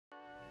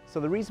So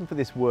the reason for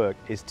this work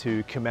is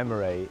to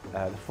commemorate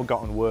the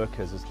forgotten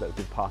workers that have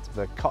been part of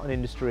the cotton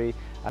industry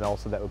and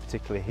also that were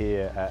particularly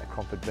here at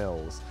Cromford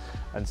Mills.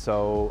 And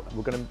so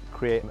we're going to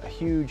create a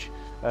huge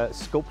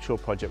sculptural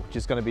project which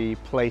is going to be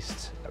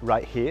placed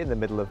right here in the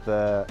middle of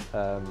the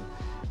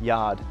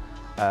yard,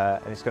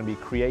 and it's going to be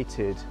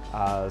created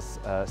as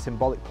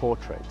symbolic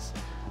portraits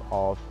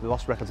of the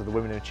lost records of the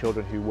women and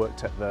children who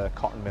worked at the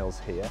cotton mills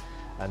here,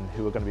 and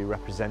who are going to be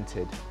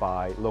represented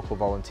by local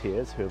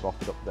volunteers who have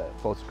offered up their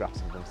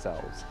photographs of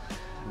themselves.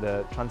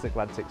 The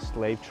transatlantic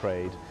slave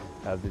trade,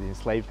 the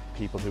enslaved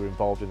people who were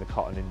involved in the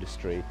cotton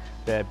industry,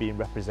 they're being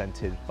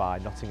represented by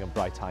Nottingham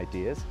Bright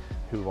Ideas,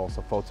 who have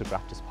also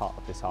photographed as part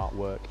of this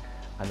artwork,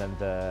 and then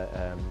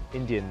the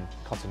Indian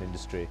cotton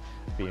industry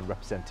being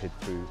represented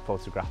through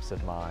photographs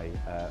of my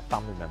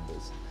family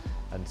members.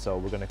 And so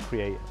we're going to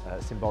create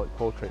symbolic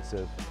portraits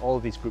of all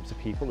of these groups of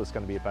people. There's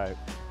going to be about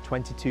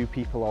 22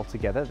 people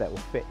altogether that will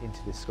fit into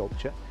this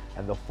sculpture,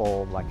 and they'll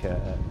form like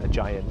a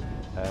giant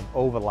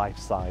over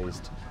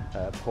life-sized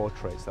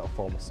portraits that will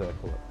form a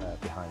circle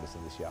behind us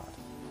in this yard.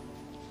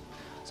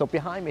 So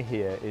behind me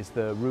here is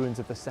the ruins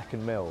of the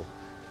second mill,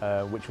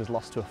 which was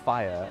lost to a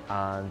fire,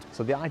 and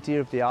so the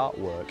idea of the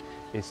artwork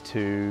is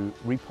to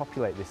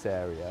repopulate this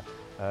area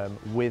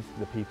with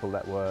the people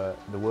that were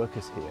the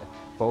workers here,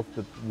 both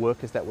the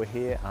workers that were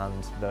here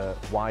and the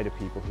wider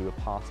people who were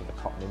part of the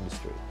cotton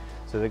industry.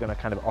 So they're going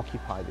to kind of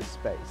occupy this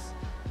space,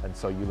 and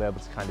so you'll be able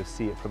to kind of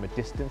see it from a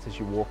distance as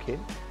you walk in,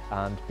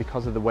 and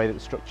because of the way that the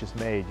structure's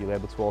made, you'll be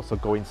able to also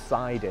go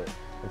inside it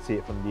and see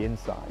it from the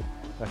inside.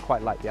 And I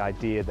quite like the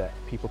idea that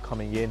people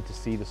coming in to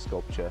see the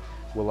sculpture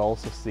will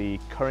also see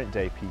current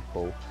day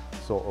people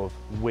sort of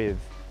with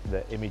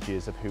the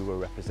images of who were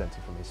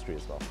represented from history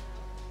as well.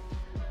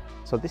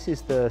 So this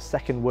is the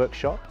second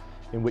workshop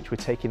in which we're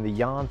taking the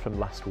yarn from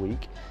last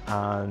week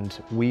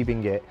and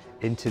weaving it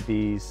into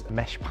these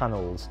mesh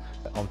panels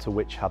onto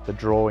which have the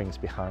drawings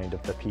behind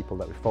of the people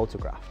that we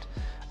photographed.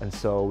 And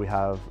so we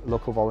have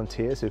local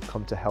volunteers who've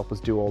come to help us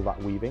do all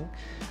that weaving,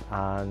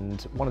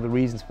 and one of the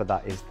reasons for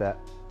that is that,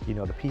 you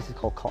know, the piece is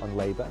called Cotton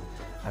Labour,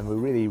 and we're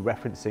really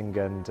referencing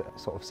and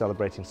sort of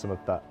celebrating some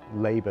of that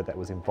labour that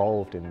was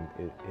involved in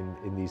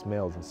these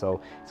mills, and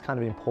so it's kind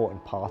of an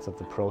important part of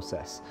the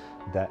process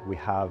that we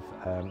have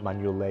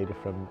manual labour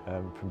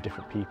from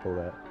different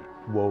people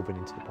woven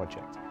into the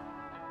project.